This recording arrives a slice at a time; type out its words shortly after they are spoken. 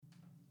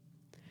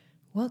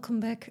Welcome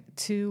back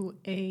to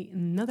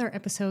another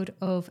episode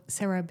of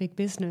Sarah Big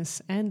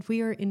Business, and we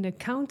are in the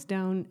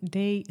countdown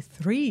day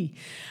 3,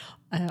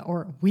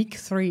 or week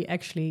 3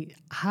 actually,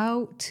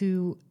 how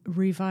to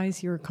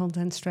revise your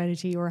content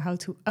strategy or how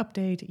to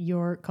update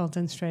your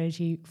content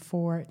strategy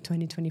for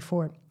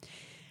 2024.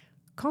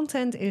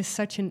 Content is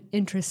such an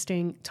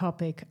interesting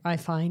topic, I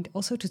find,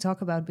 also to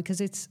talk about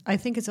because I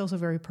think it's also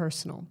very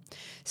personal.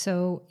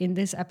 So in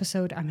this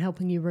episode, I'm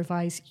helping you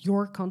revise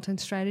your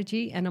content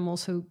strategy, and I'm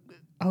also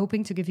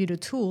hoping to give you the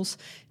tools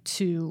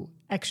to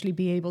actually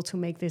be able to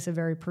make this a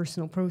very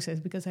personal process,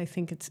 because I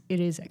think it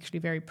is actually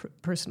very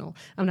personal.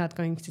 I'm not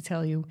going to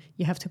tell you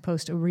have to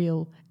post a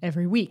reel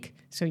every week,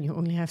 so you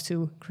only have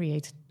to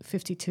create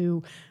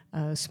 52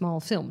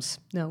 small films.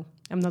 No,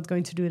 I'm not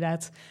going to do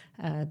that.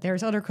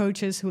 There's other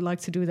coaches who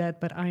like to do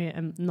that, but I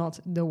am not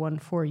the one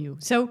for you.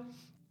 So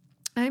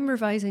I'm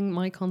revising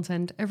my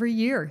content every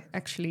year,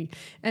 actually,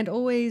 and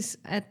always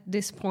at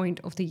this point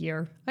of the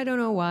year. I don't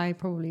know why.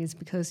 Probably it's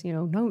because,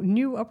 no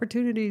new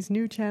opportunities,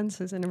 new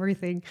chances and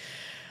everything.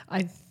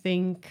 I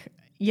think,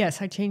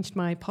 yes, I changed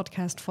my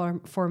podcast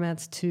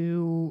format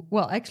to,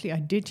 I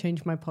did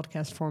change my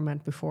podcast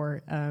format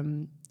before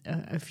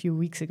a few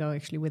weeks ago,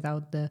 actually,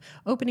 without the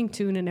opening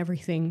tune and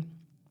everything.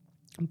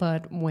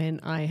 But when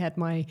I had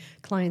my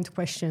client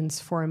questions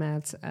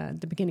format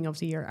at the beginning of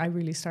the year, I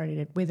really started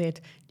it with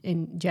it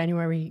in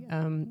January,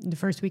 the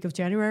first week of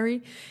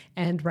January.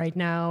 And right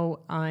now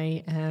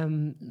I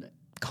am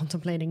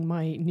contemplating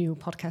my new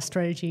podcast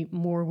strategy.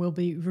 More will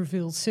be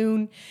revealed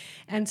soon.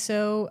 And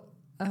so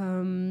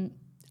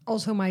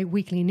also my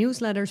weekly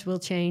newsletters will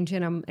change,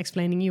 and I'm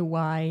explaining you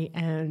why.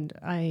 And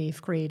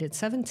I've created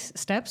 7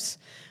 steps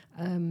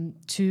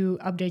to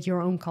update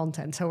your own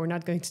content. So we're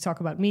not going to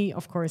talk about me,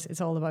 of course,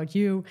 it's all about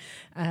you.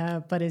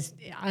 But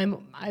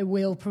I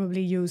will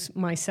probably use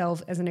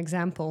myself as an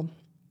example,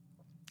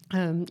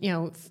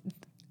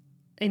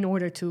 in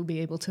order to be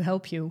able to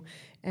help you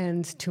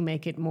and to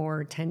make it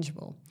more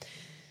tangible.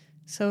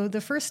 So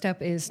the first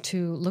step is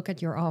to look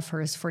at your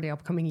offers for the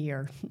upcoming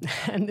year.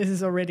 And this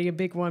is already a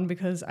big one,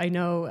 because I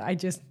know I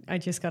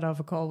just got off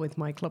a call with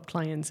my club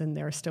clients and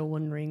they're still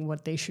wondering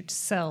what they should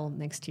sell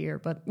next year.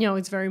 But,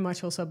 it's very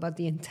much also about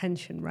the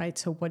intention, right?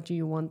 So what do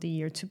you want the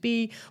year to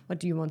be? What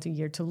do you want the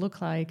year to look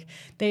like?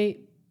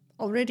 They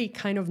already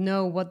kind of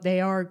know what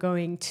they are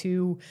going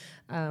to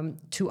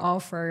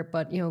offer,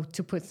 but,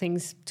 to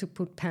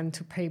put pen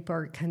to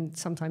paper can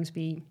sometimes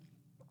be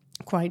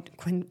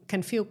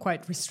can feel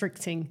quite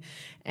restricting,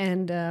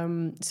 and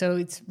so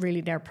it's really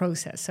their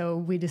process. So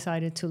we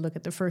decided to look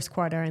at the first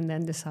quarter and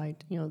then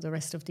decide the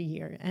rest of the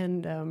year.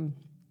 And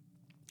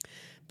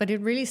but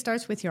it really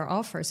starts with your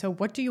offer. So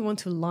what do you want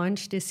to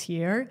launch this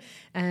year,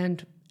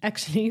 and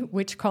actually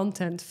which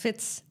content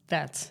fits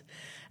that?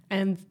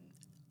 And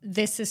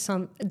this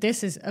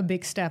is a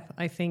big step.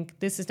 I think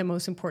this is the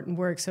most important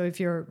work. So if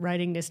you're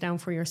writing this down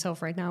for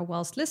yourself right now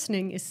whilst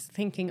listening, is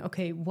thinking,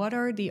 okay, what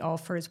are the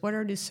offers? What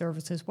are the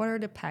services? What are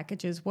the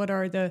packages? What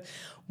are the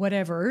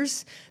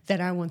whatevers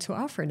that I want to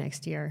offer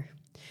next year?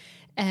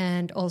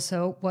 And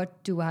also,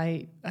 what do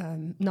I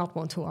not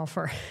want to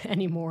offer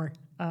anymore?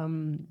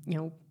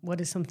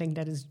 What is something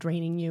that is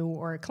draining you,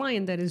 or a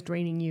client that is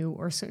draining you,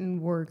 or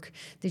certain work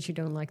that you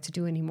don't like to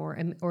do anymore,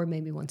 or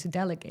maybe want to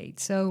delegate.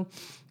 So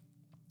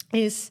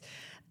is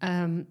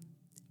it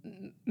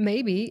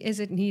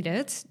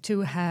needed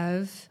to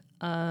have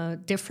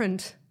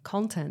different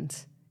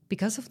content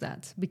because of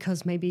that?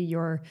 Because maybe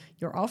your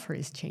offer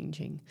is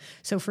changing.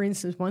 So, for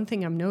instance, one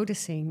thing I'm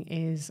noticing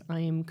is I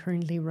am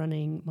currently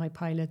running my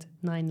pilot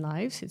 9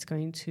 Lives. It's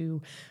going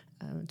to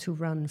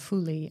run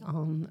fully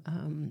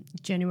on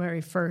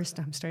January 1st.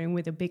 I'm starting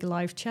with a big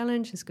live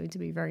challenge. It's going to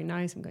be very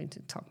nice. I'm going to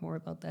talk more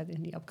about that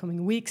in the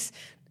upcoming weeks.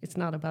 It's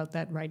not about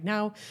that right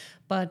now,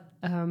 but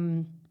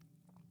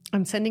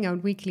I'm sending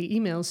out weekly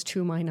emails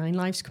to my 9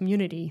 Lives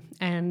community.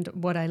 And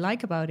what I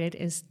like about it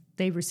is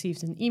they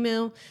received an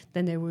email,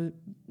 then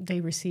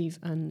they receive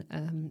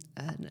an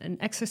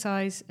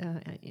exercise,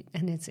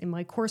 and it's in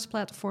my course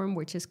platform,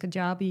 which is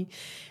Kajabi,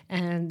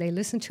 and they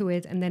listen to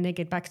it, and then they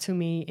get back to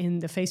me in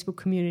the Facebook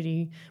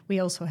community. We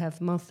also have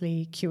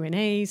monthly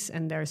Q&As,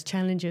 and there's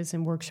challenges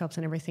and workshops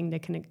and everything they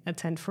can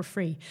attend for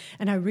free.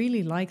 And I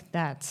really like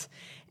that.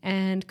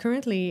 And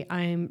currently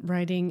I'm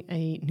writing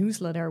a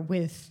newsletter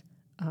with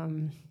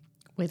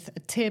a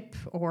tip,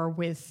 or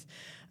with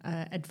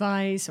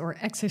advice, or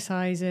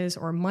exercises,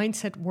 or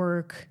mindset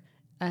work.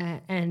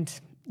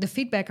 And the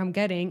feedback I'm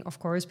getting, of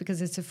course,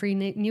 because it's a free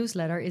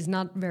newsletter, is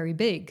not very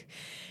big.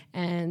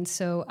 And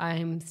so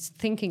I'm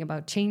thinking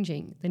about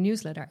changing the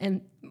newsletter.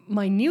 And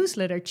my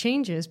newsletter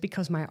changes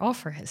because my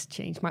offer has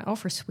changed. My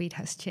offer suite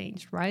has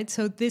changed, right?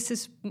 So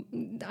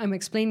I'm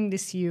explaining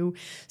this to you.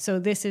 So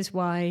this is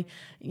why,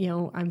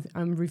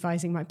 I'm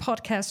revising my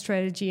podcast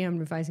strategy. I'm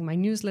revising my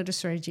newsletter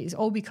strategy. It's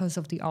all because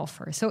of the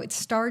offer. So it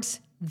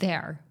starts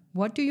there.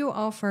 What do you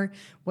offer?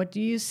 What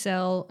do you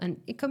sell? And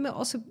it could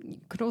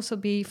also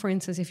be, for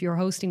instance, if you're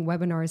hosting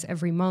webinars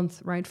every month,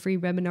 right? Free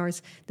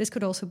webinars. This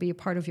could also be a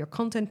part of your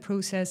content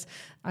process.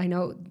 I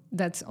know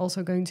that's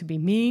also going to be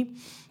me.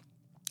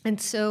 And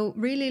so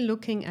really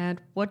looking at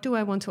what do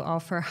I want to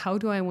offer? How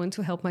do I want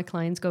to help my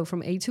clients go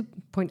from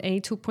point A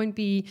to point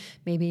B,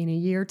 maybe in a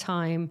year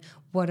time?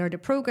 What are the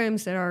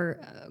programs that are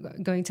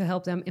going to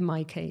help them in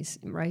my case,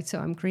 right? So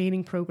I'm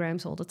creating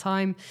programs all the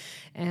time,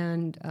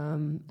 and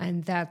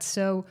that's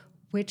so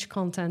which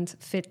content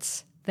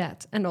fits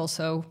that, and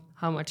also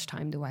how much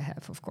time do I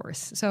have, of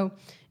course. So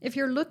if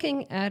you're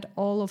looking at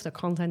all of the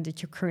content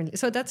that you're currently,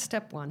 so that's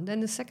step one. Then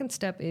the second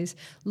step is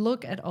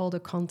look at all the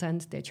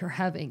content that you're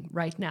having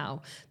right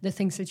now, the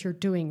things that you're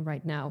doing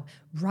right now.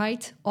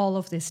 Write all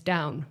of this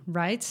down,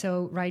 right?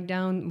 So write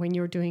down when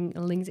you're doing a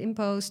LinkedIn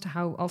post,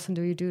 how often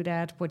do you do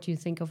that? What do you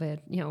think of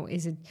it?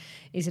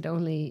 Is it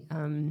only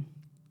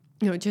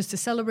just to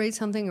celebrate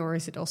something, or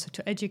is it also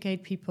to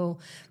educate people?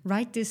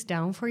 Write this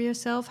down for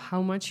yourself, how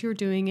much you're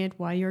doing it,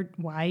 why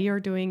you're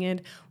doing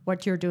it,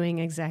 what you're doing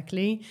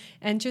exactly,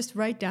 and just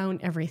write down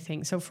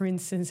everything. So for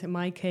instance, in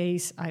my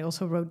case, I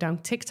also wrote down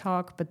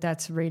TikTok, but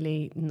that's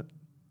really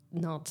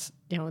not,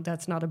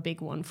 that's not a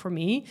big one for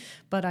me,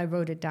 but I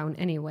wrote it down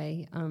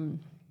anyway.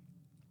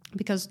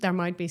 Because there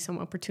might be some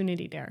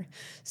opportunity there.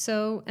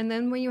 So, and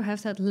then when you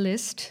have that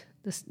list,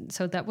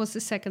 so that was the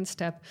second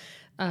step.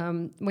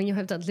 When you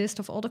have that list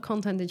of all the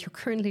content that you're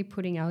currently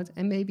putting out,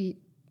 and maybe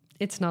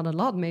it's not a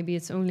lot, maybe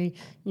it's only,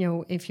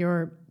 if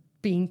you're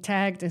being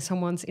tagged in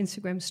someone's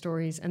Instagram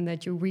stories and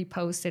that you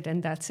repost it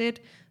and that's it,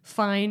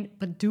 fine,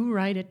 but do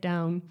write it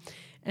down.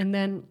 And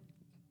then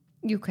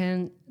you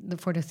can,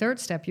 for the third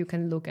step, you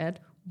can look at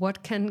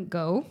what can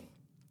go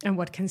and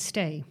what can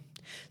stay.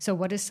 So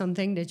what is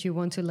something that you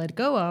want to let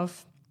go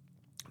of?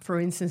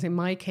 For instance, in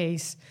my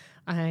case,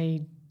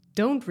 I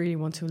don't really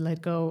want to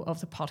let go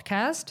of the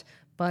podcast,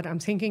 but I'm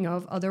thinking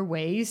of other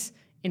ways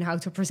in how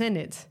to present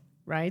it,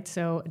 right?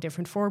 So a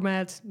different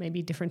format,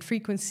 maybe different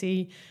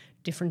frequency,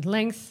 different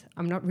length.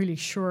 I'm not really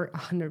sure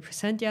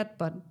 100% yet,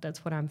 but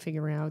that's what I'm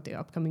figuring out the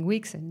upcoming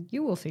weeks, and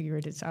you will figure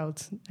it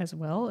out as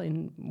well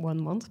in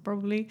 1 month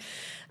probably.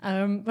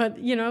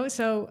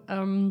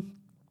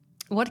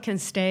 What can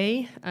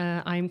stay?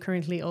 I'm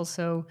currently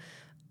also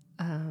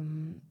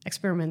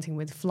experimenting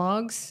with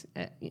vlogs,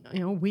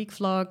 week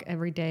vlog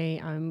every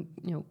day. I'm,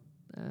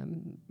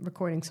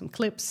 recording some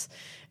clips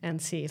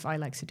and see if I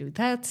like to do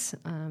that.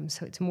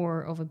 So it's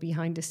more of a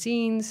behind the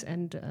scenes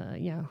and,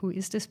 who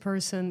is this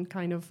person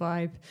kind of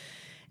vibe.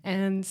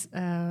 And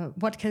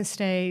what can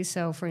stay?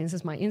 So, for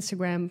instance, my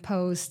Instagram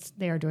posts,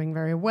 they are doing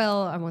very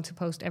well. I want to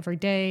post every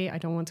day. I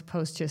don't want to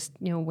post just,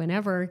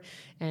 whenever.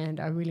 And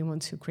I really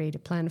want to create a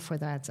plan for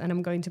that. And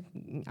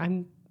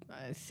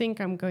I think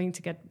I'm going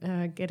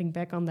to getting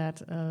back on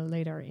that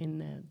later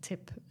in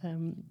tip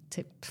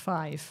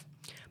 5.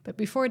 But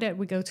before that,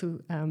 we go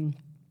to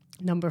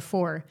number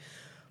 4.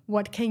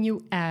 What can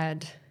you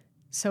add?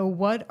 So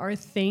what are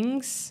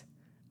things,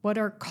 what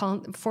are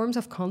forms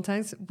of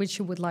content which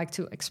you would like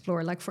to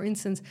explore? Like, for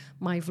instance,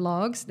 my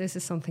vlogs. This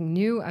is something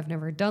new. I've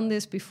never done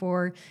this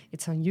before.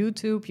 It's on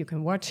YouTube. You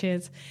can watch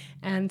it.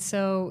 And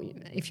so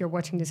if you're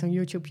watching this on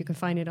YouTube, you can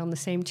find it on the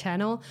same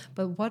channel.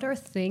 But what are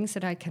things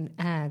that I can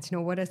add?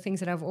 What are things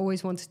that I've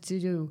always wanted to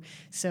do?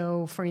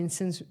 So, for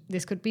instance,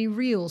 this could be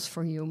Reels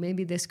for you.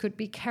 Maybe this could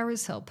be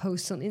carousel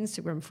posts on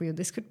Instagram for you.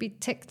 This could be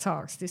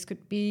TikToks. This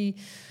could be...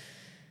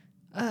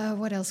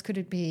 what else could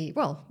it be?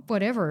 Well,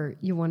 whatever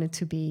you want it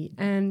to be.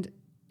 And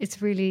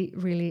it's really,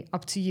 really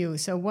up to you.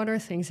 So what are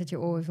things that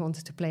you always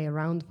wanted to play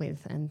around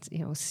with and,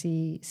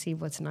 see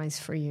what's nice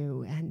for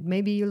you? And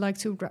maybe you like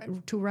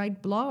to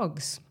write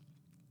blogs.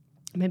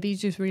 Maybe you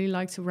just really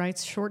like to write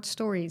short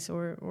stories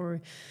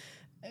or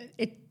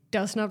it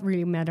does not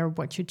really matter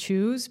what you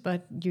choose,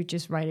 but you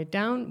just write it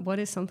down. What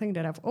is something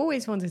that I've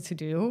always wanted to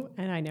do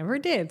and I never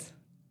did?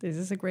 This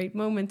is a great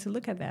moment to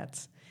look at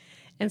that.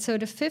 And so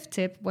the 5th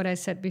tip, what I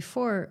said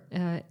before,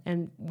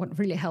 and what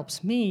really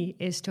helps me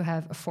is to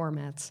have a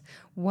format.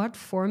 What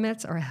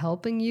formats are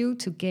helping you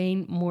to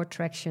gain more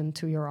traction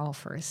to your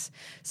offers?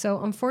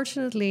 So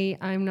unfortunately,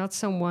 I'm not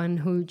someone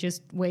who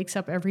just wakes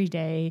up every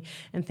day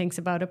and thinks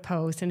about a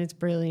post and it's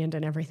brilliant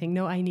and everything.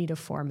 No, I need a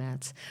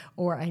format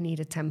or I need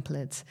a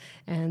template.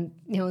 And,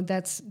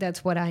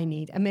 that's what I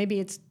need. And maybe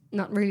it's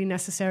not really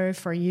necessary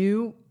for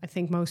you. I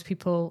think most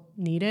people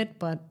need it,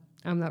 but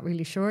I'm not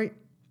really sure.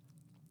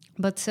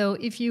 But so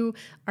if you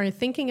are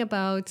thinking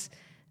about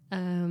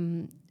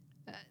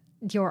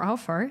your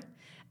offer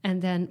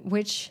and then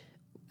which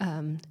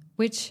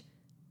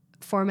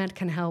format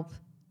can help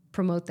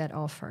promote that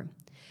offer.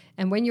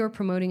 And when you're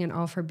promoting an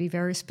offer, be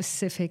very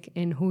specific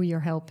in who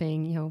you're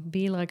helping,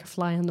 be like a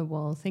fly on the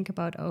wall. Think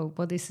about,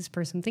 what is this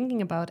person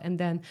thinking about? And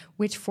then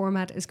which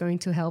format is going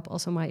to help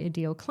also my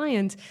ideal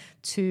client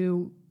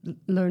to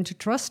learn to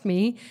trust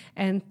me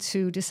and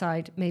to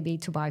decide maybe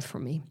to buy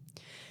from me.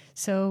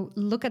 So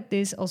look at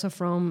this also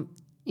from,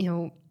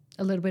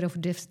 a little bit of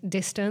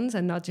distance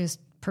and not just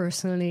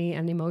personally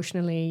and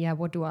emotionally,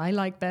 what do I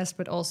like best,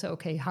 but also,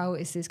 okay, how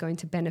is this going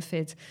to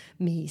benefit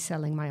me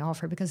selling my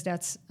offer? Because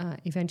that's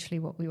eventually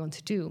what we want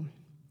to do.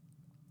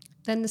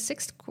 Then the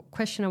 6th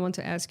question I want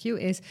to ask you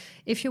is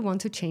if you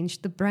want to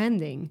change the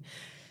branding.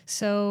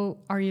 So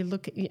are you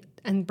looking,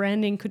 and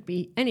branding could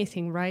be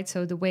anything, right?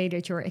 So the way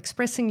that you're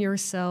expressing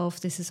yourself,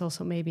 this is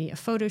also maybe a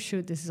photo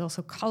shoot, this is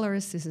also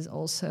colors, this is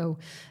also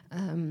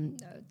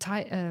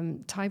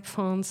type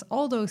fonts,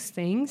 all those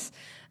things.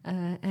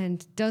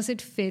 And does it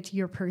fit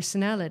your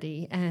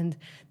personality? And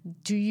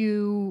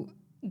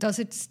does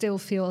it still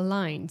feel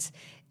aligned?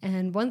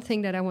 And one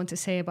thing that I want to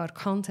say about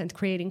content,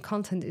 creating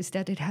content, is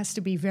that it has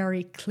to be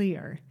very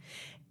clear.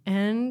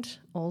 And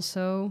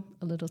also,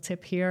 a little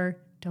tip here,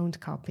 don't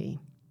copy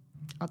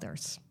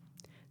others.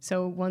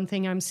 So one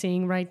thing I'm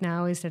seeing right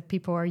now is that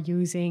people are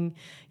using,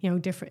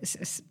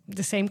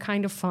 the same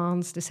kind of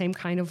fonts, the same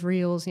kind of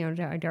reels.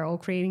 They're all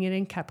creating it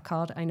in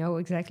CapCut. I know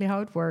exactly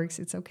how it works.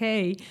 It's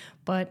okay,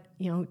 but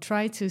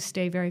try to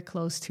stay very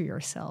close to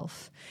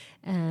yourself.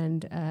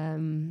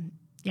 And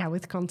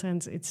with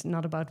content, it's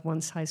not about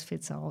one size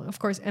fits all, of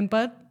course.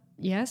 But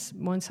yes,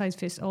 one size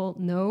fits all,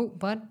 no,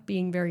 but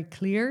being very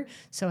clear.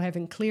 So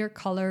having clear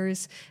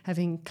colors,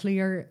 having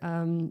clear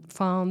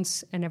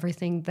fonts and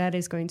everything, that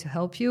is going to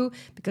help you,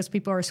 because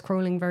people are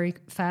scrolling very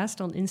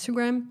fast on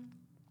Instagram.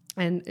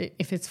 And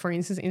if it's, for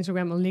instance,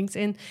 Instagram or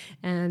LinkedIn,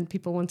 and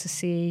people want to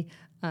see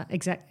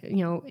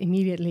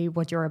immediately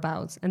what you're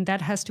about. And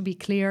that has to be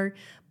clear,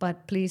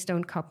 but please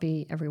don't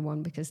copy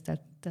everyone, because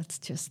that's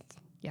just,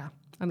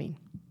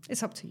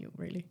 it's up to you,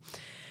 really.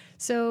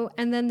 So,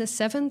 and then the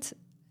seventh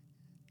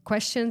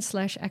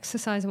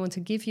question/exercise I want to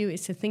give you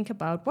is to think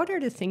about what are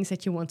the things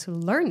that you want to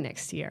learn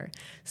next year.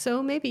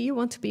 So maybe you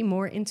want to be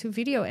more into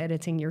video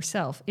editing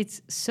yourself.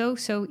 It's so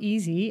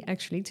easy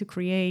actually to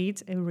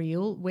create a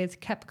reel with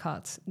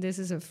CapCut. This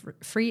is a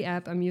free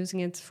app. I'm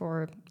using it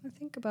for I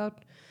think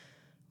about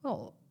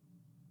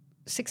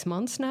 6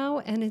 months now,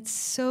 and it's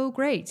so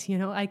great.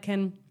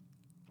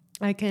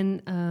 I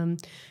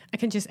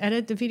can just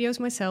edit the videos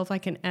myself. I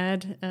can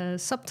add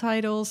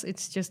subtitles.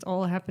 It's just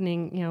all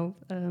happening,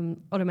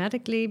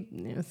 automatically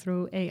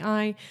through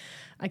AI.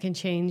 I can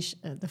change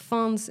the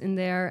fonts in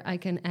there. I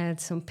can add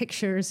some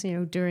pictures,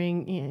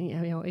 during,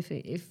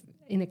 if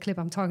in a clip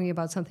I'm talking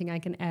about something, I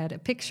can add a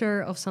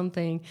picture of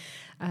something.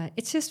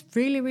 It's just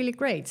really, really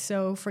great.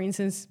 So, for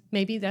instance,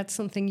 maybe that's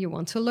something you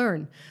want to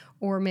learn.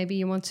 Or maybe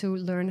you want to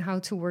learn how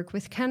to work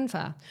with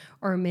Canva.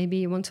 Or maybe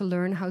you want to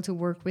learn how to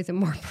work with a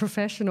more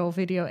professional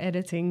video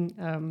editing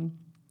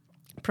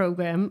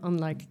program,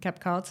 unlike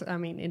CapCut. I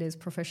mean, it is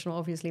professional,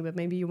 obviously, but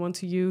maybe you want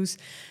to use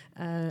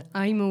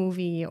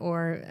iMovie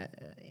or,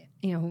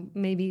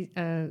 maybe,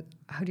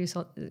 how do you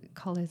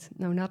call it?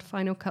 No, not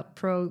Final Cut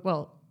Pro.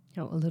 Well,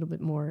 a little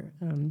bit more...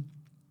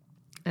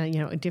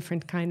 a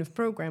different kind of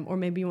program. Or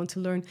maybe you want to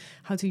learn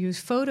how to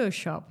use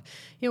Photoshop.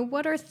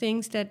 What are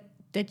things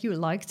that you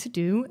like to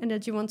do and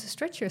that you want to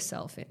stretch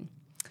yourself in?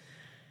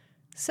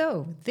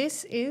 So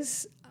this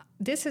is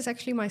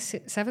actually my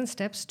 7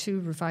 steps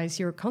to revise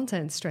your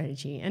content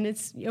strategy. And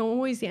it's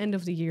always the end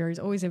of the year. It's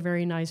always a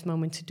very nice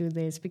moment to do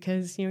this,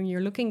 because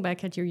you're looking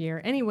back at your year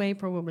anyway,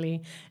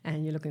 probably,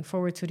 and you're looking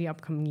forward to the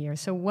upcoming year.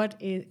 So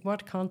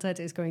what content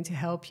is going to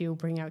help you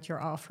bring out your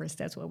offers?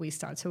 That's where we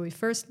start. So we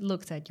first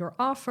looked at your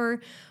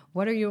offer.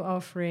 What are you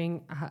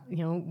offering?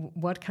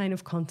 What kind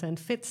of content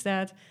fits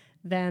that?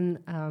 Then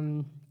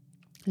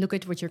look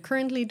at what you're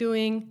currently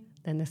doing.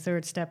 Then the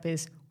third step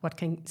is what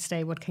can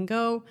stay, what can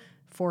go.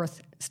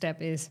 Fourth step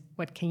is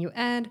what can you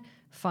add.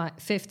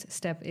 Fifth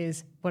step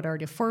is what are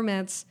the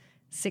formats.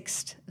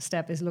 Sixth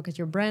step is look at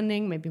your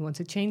branding. Maybe you want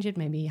to change it.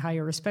 Maybe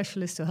hire a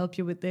specialist to help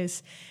you with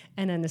this.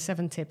 And then the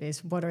 7th tip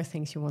is what are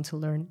things you want to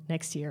learn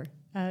next year.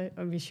 I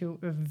wish you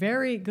a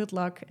very good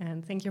luck,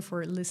 and thank you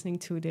for listening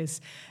to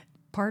this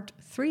part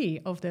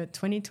 3 of the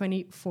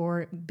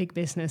 2024 Big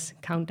Business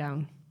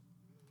Countdown.